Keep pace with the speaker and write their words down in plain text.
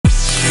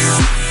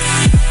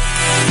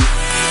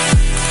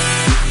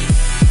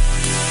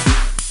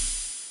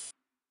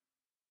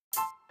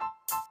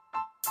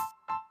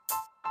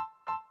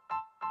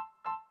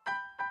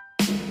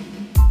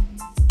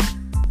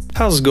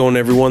How's it going,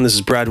 everyone? This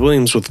is Brad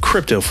Williams with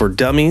Crypto for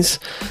Dummies.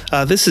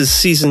 This is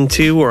season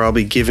 2, where I'll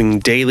be giving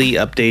daily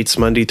updates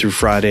Monday through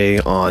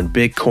Friday on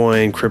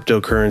Bitcoin,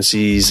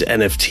 cryptocurrencies,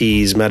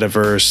 NFTs,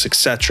 metaverse,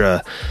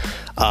 etc.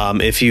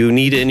 If you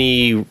need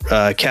any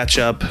catch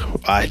up,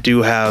 I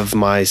do have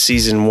my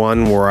season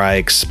 1 where I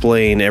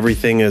explain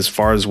everything as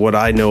far as what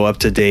I know up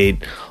to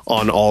date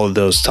on all of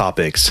those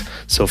topics.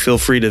 So feel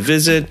free to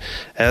visit.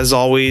 As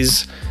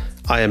always,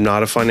 I am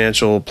not a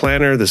financial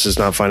planner. This is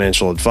not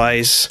financial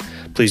advice.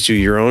 Please do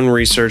your own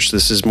research.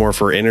 This is more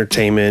for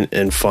entertainment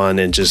and fun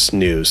and just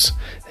news.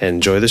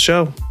 Enjoy the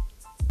show.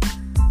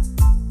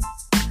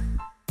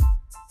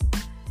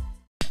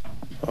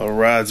 All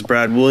right, it's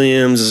Brad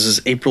Williams. This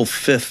is April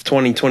 5th,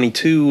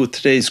 2022 with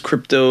today's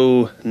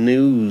crypto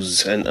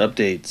news and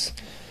updates.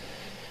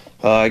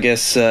 I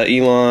guess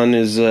Elon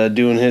is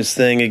doing his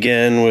thing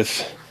again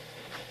with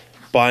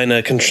buying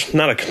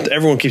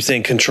everyone keeps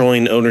saying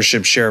controlling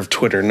ownership share of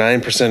Twitter.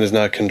 9% is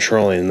not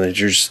controlling. They're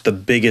just the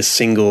biggest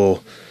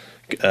single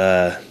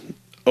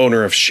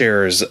owner of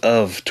shares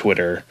of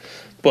Twitter,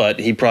 but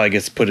he probably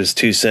gets to put his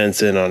 2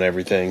 cents in on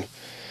everything.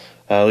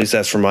 At least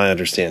that's from my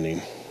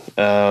understanding.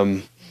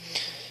 And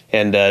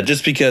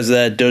just because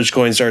that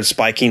Dogecoin starts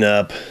spiking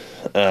up,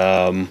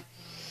 who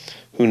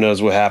knows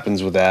what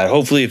happens with that.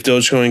 Hopefully if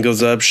Dogecoin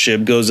goes up,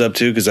 SHIB goes up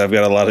too, because I've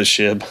got a lot of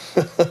SHIB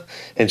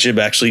and SHIB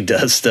actually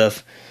does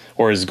stuff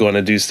or is going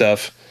to do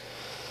stuff.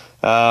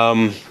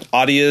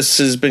 Audius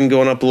has been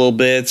going up a little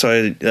bit, so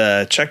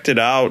I checked it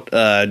out.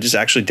 Just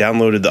actually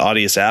downloaded the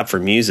Audius app for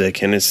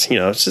music, and it's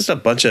just a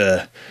bunch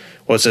of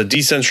it's a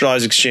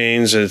decentralized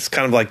exchange. It's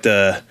kind of like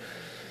the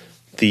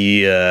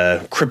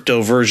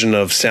crypto version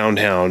of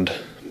SoundHound.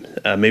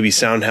 Maybe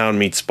SoundHound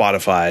meets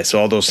Spotify. So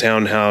all those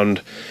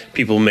SoundHound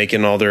people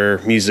making all their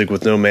music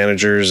with no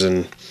managers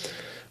and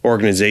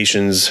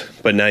organizations,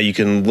 but now you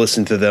can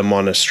listen to them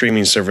on a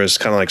streaming service,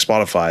 kind of like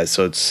Spotify.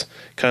 So it's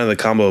kind of the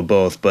combo of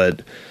both,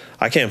 but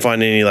I can't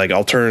find any like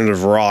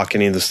alternative rock,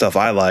 any of the stuff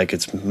I like.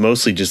 It's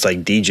mostly just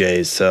like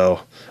DJs. So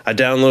I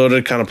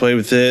downloaded, kind of played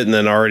with it, and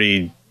then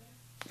already,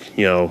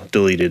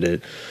 deleted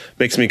it.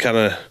 Makes me kind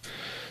of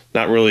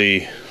not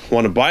really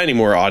want to buy any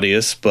more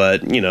Audius,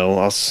 but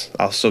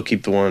I'll still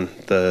keep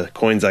the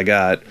coins I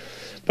got.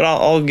 But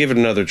I'll give it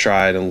another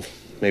try, and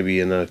maybe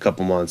in a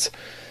couple months.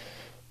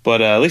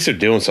 But at least they're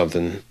doing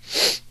something.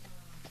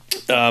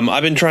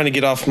 I've been trying to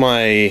get off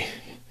my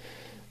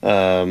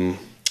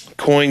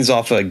coins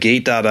off of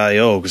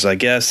Gate.io, because I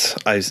guess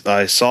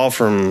I saw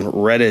from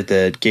Reddit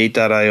that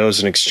Gate.io is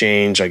an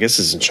exchange. I guess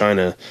it's in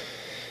China.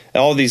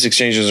 All these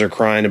exchanges are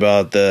crying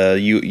about the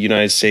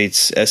United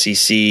States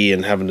SEC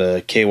and having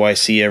to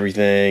KYC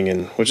everything,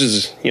 and which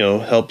is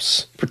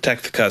helps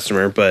protect the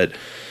customer. But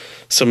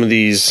some of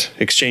these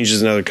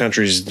exchanges in other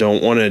countries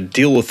don't want to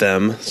deal with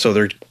them, so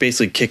they're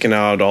basically kicking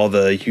out all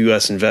the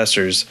U.S.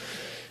 investors.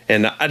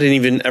 And I didn't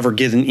even ever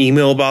get an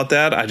email about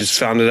that. I just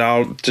found it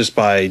out just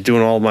by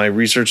doing all my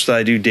research that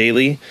I do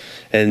daily,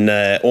 and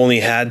only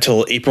had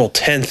till April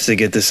 10th to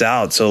get this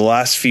out. So the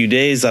last few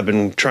days I've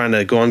been trying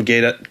to go on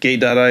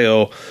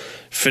Gate.io,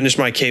 finish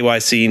my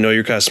KYC, know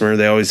your customer.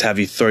 They always have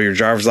you throw your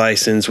driver's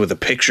license with a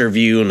picture of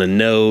you and a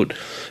note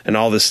and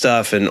all this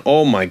stuff. And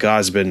oh my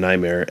God, it's been a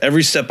nightmare.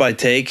 Every step I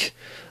take,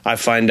 I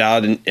find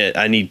out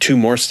I need 2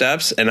 more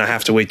steps, and I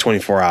have to wait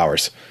 24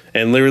 hours.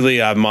 And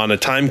literally, I'm on a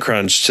time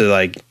crunch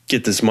to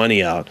get this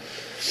money out.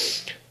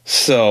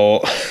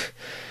 So,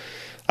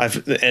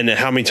 and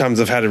how many times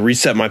I've had to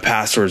reset my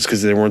passwords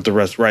because they weren't the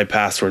right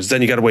passwords.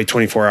 Then you got to wait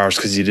 24 hours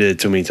because you did it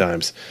too many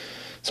times.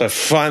 So I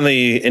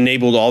finally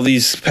enabled all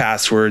these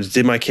passwords,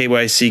 did my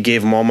KYC,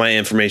 gave them all my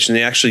information.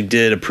 They actually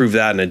did approve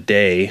that in a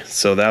day,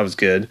 so that was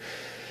good.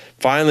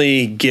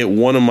 Finally, get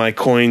one of my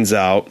coins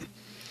out.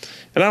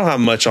 And I don't have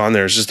much on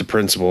there. It's just the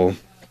principal.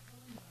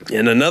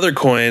 And another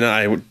coin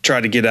I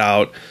tried to get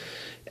out,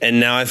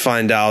 and now I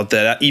find out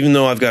that even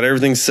though I've got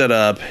everything set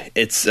up,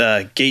 it's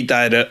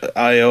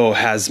Gate.io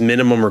has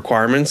minimum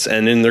requirements,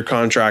 and in their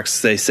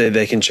contracts they say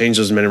they can change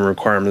those minimum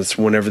requirements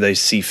whenever they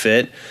see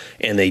fit.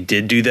 And they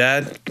did do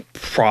that,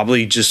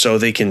 probably just so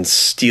they can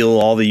steal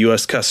all the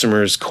U.S.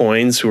 customers'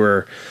 coins who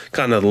are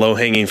kind of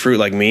low-hanging fruit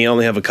like me. I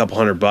only have a couple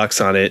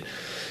 $100 on it.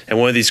 And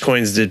one of these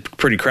coins did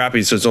pretty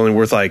crappy, so it's only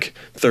worth like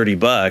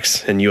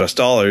 $30 in US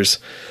dollars.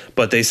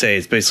 But they say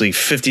it's basically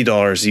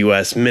 $50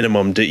 US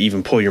minimum to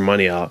even pull your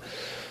money out.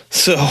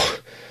 So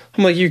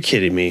I'm like, you're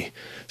kidding me.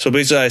 So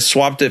basically I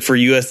swapped it for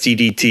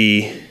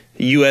USDT,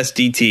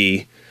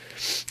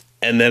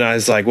 and then I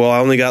was like, well, I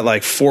only got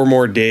like 5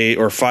 more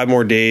days.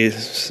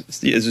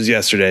 It was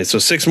yesterday. So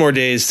 6 more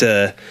days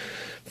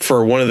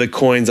for one of the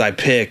coins I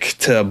pick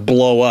to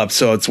blow up,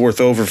 so it's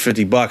worth over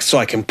 $50, so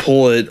I can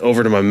pull it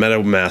over to my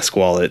MetaMask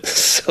wallet.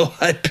 So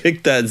I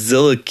picked that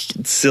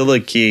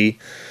Zilliqui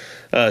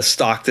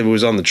stock that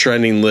was on the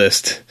trending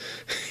list,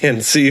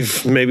 and see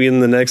if maybe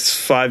in the next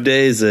 5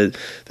 days that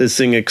this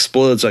thing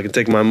explodes so I can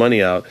take my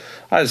money out.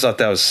 I just thought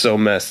that was so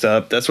messed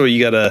up. That's where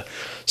you gotta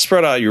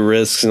spread out your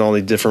risks and all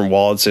the different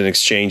wallets and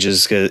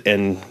exchanges,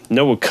 and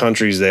know what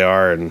countries they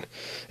are, and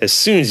as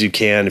soon as you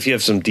can, if you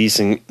have some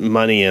decent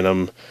money in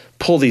them,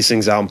 pull these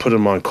things out and put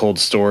them on cold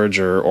storage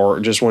or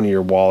just one of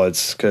your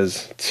wallets,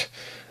 because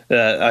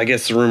I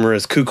guess the rumor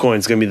is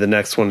KuCoin's going to be the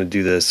next one to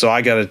do this. So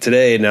I got it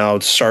today now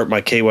to start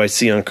my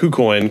KYC on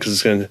KuCoin, because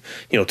it's going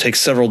to take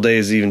several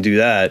days to even do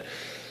that,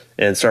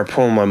 and start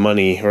pulling my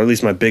money, or at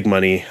least my big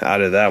money, out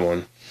of that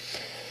one.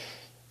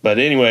 But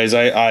anyways,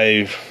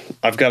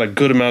 I've got a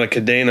good amount of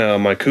Kaddex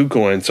on my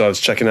KuCoin, so I was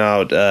checking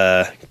out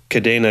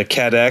Kaddex.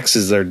 Kaddex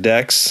is their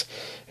DEX,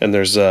 and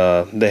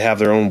they have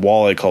their own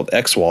wallet called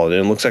X Wallet,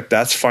 and it looks like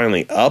that's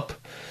finally up,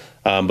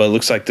 but it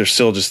looks like they're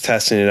still just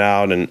testing it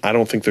out, and I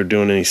don't think they're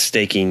doing any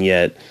staking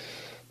yet.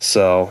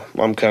 So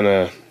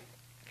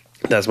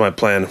that's my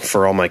plan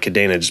for all my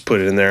Kaddex, just put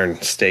it in there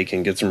and stake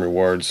and get some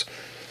rewards.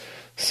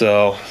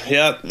 So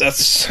yeah,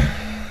 that's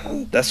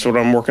what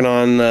I'm working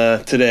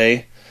on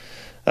today.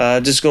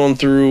 Just going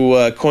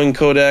through Coin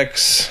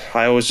Codex.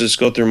 I always just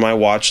go through my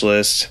watch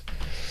list,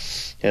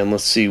 and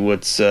let's see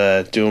what's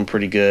doing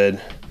pretty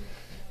good.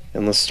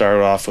 And let's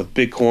start off with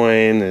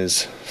Bitcoin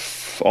is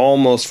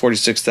almost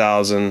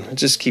 46,000. It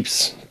just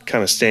keeps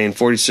kind of staying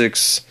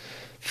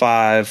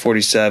 46.5,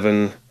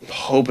 47.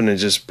 Hoping it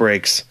just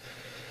breaks,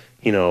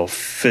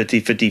 50,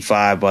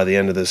 55 by the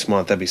end of this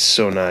month. That'd be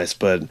so nice.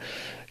 But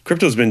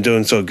crypto's been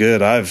doing so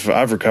good.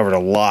 I've recovered a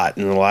lot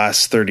in the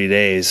last 30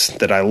 days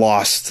that I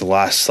lost the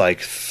last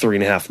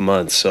 3.5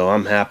 months. So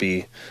I'm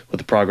happy with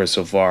the progress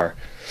so far.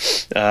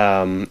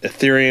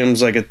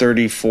 Ethereum's at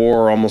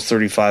 34, almost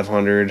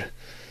 3,500.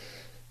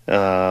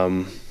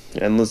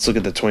 And let's look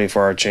at the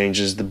 24-hour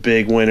changes. The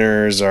big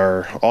winners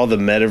are all the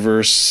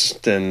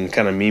metaverse and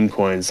kind of meme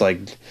coins.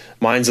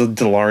 Mine's a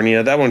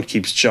Delarnia. That one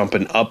keeps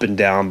jumping up and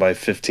down by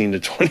 15 to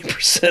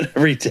 20%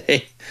 every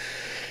day.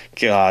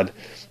 God.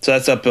 So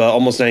that's up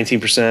almost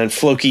 19%.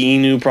 Floki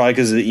Inu, probably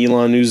because of the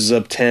Elon news, is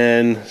up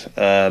 10.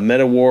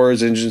 Meta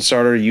Wars, Engine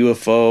Starter,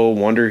 UFO,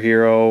 Wonder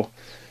Hero.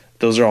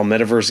 Those are all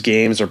metaverse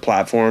games or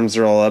platforms.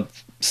 They're all up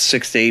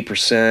 6 to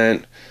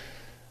 8%.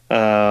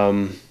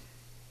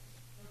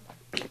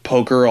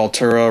 Poker,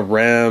 Altura,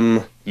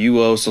 REM,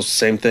 UO, so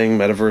same thing.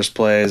 Metaverse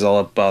plays all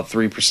up about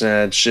 3%.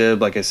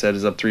 SHIB, like I said,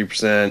 is up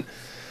 3%.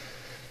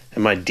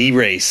 And my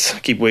D-Race, I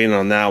keep waiting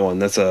on that one.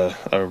 That's a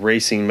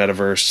racing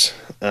metaverse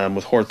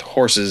with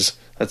horses.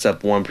 That's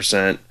up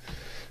 1%.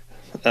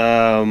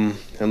 And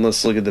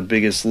let's look at the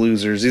biggest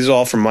losers. These are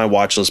all from my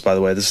watch list, by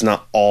the way. This is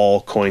not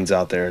all coins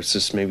out there. It's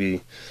just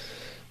maybe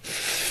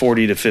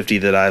 40 to 50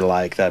 that I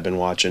like that I've been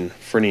watching,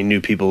 for any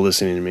new people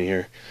listening to me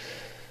here.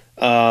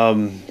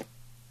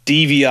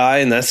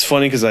 DVI, and that's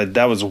funny because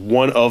that was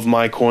one of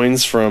my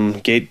coins from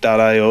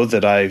Gate.io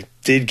that I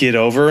did get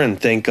over, and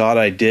thank God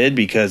I did,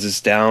 because it's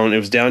down. It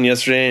was down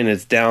yesterday, and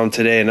it's down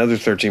today another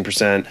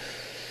 13%.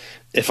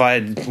 If I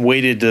had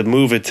waited to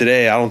move it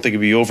today, I don't think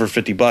it'd be over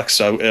 $50.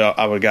 So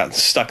I would have gotten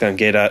stuck on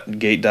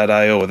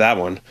Gate.io with that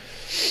one.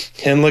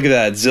 And look at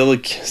that,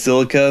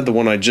 Zilliqa, the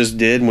one I just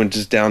did, went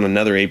just down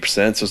another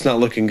 8%. So it's not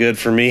looking good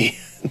for me.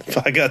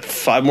 I got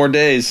 5 more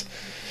days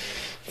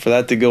for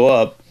that to go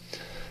up.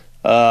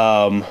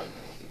 Then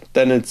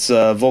it's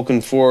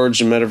Vulcan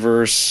Forge and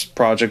Metaverse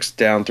projects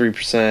down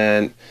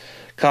 3%.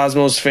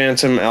 Cosmos,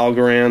 Phantom,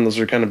 Algorand, those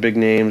are kind of big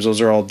names.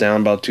 Those are all down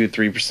about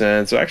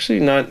 2-3%. So actually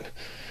not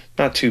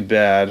too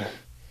bad.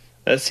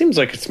 It seems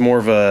like it's more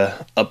of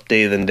a up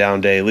day than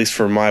down day, at least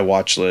for my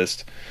watch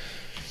list.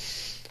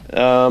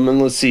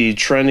 And let's see,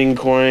 trending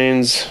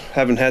coins.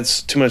 Haven't had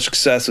too much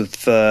success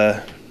with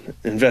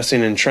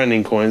investing in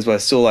trending coins, but I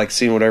still like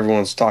seeing what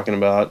everyone's talking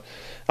about.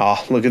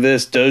 Oh, look at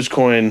this,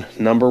 Dogecoin,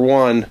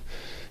 #1,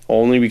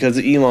 only because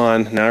of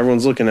Elon. Now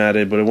everyone's looking at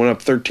it, but it went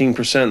up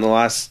 13% in the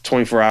last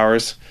 24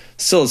 hours.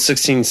 Still at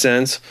 16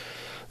 cents.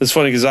 It's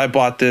funny because I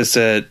bought this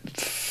at,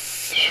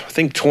 I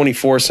think,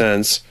 24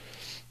 cents.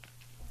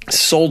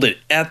 Sold it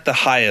at the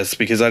highest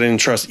because I didn't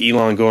trust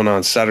Elon going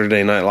on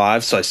Saturday Night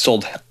Live, so I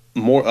sold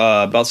more,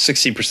 about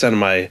 60% of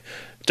my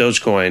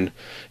Dogecoin,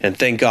 and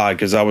thank God,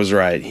 because I was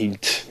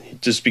right.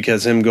 Just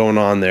because him going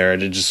on there,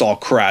 it just all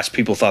crashed.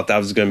 People thought that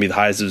was going to be the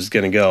highest it was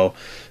going to go,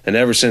 and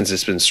ever since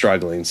it's been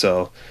struggling.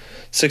 So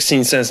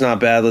 16 cents, not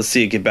bad. Let's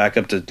see it get back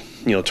up to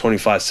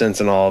 25 cents,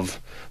 and I'll have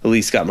at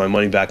least got my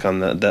money back on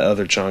the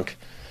other chunk.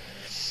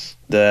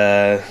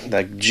 The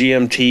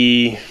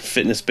GMT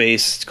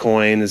fitness-based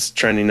coin is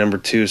trending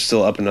 #2,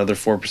 still up another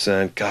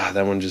 4%. God,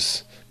 that one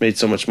just made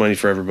so much money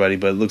for everybody,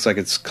 but it looks like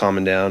it's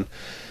calming down.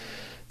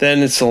 Then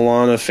it's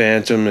Solana,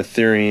 Phantom,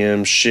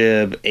 Ethereum,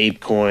 SHIB,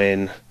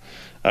 ApeCoin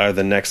are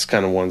the next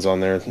kind of ones on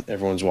there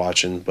everyone's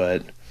watching,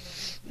 but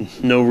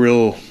no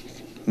real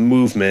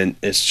movement.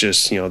 It's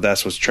just,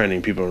 that's what's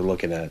trending, people are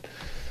looking at.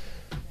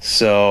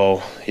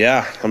 So,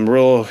 yeah, I'm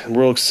real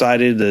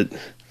excited that,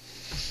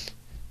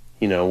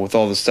 with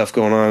all the stuff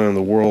going on in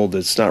the world,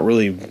 it's not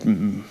really,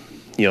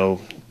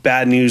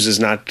 bad news is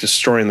not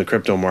destroying the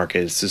crypto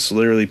market. It's just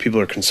literally people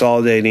are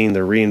consolidating,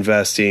 they're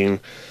reinvesting,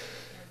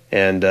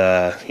 and,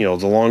 the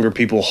longer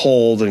people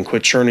hold and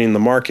quit churning the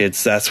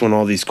markets, that's when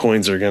all these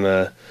coins are going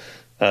to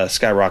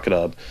skyrocket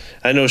up.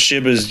 I know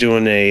SHIB is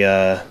doing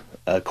a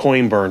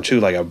coin burn too,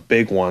 like a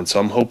big one, so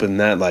I'm hoping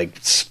that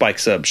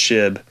spikes up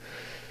SHIB,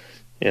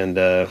 and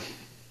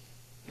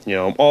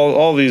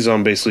all these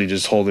I'm basically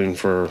just holding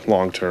for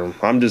long term.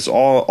 I'm just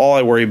all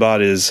I worry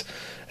about is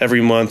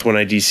every month when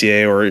I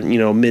DCA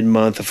or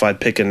mid-month if I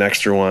pick an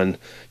extra one,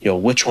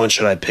 which one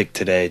should I pick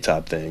today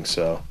type thing.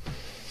 So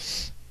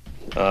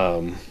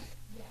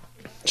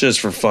just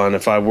for fun,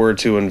 if I were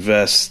to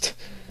invest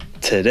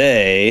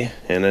today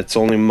and it's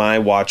only my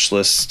watch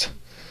list,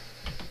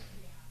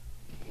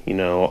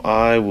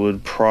 I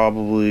would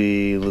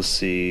probably, let's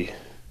see,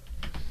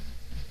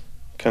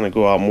 kind of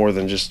go out more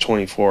than just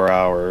 24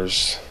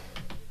 hours.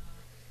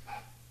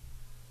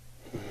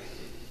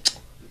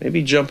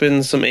 Maybe jump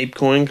in some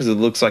ApeCoin because it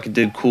looks like it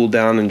did cool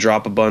down and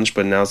drop a bunch,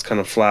 but now it's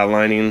kind of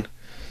flatlining.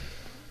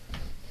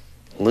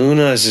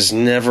 Luna is just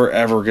never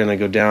ever going to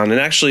go down, and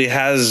actually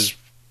has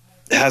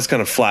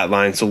kind of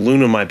flatlined. So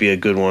Luna might be a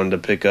good one to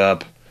pick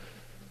up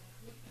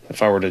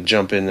if I were to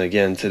jump in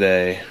again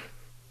today.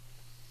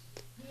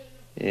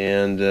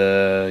 And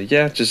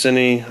just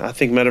I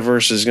think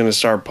Metaverse is going to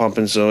start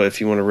pumping. So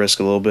if you want to risk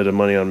a little bit of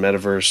money on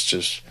Metaverse,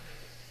 just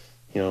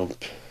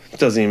it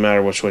doesn't even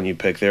matter which one you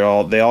pick. They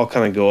all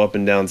kind of go up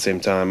and down at the same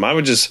time. I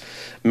would just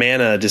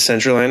Mana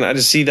Decentraland. I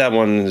just see that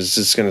one is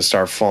just going to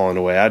start falling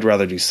away. I'd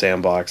rather do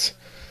Sandbox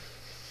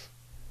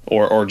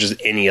or just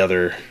any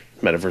other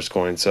Metaverse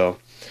coin. So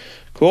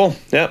cool.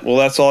 Yeah. Well,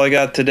 that's all I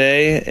got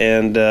today.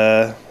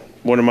 And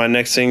one of my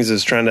next things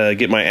is trying to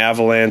get my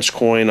Avalanche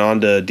coin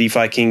onto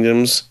DeFi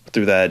Kingdoms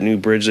through that new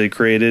bridge they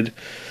created,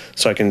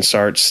 so I can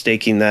start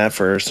staking that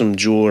for some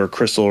jewel or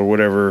crystal or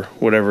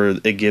whatever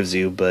it gives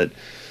you. But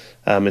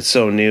it's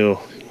so new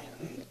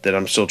that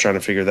I'm still trying to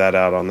figure that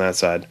out on that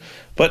side.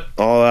 But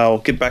I'll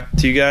get back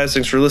to you guys.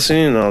 Thanks for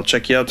listening, and I'll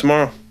check you out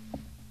tomorrow.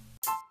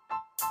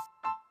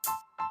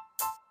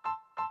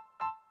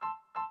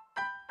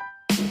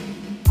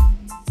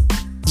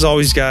 As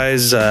always,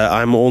 guys,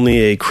 I'm only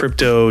a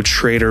crypto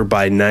trader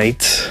by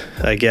night,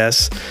 I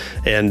guess.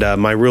 And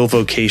my real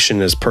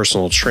vocation is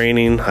personal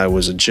training. I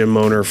was a gym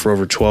owner for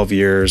over 12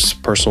 years,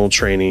 personal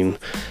training,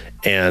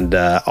 and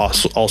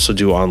also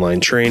do online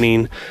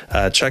training.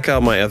 Check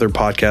out my other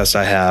podcast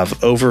I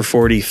have, Over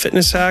 40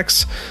 Fitness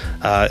Hacks.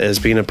 As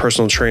being a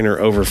personal trainer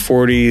over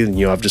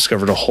 40, I've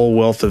discovered a whole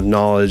wealth of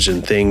knowledge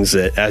and things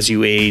that as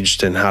you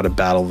aged and how to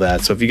battle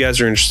that. So if you guys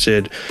are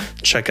interested,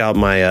 check out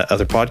my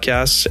other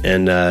podcasts,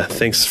 and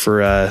thanks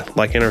for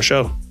liking our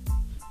show.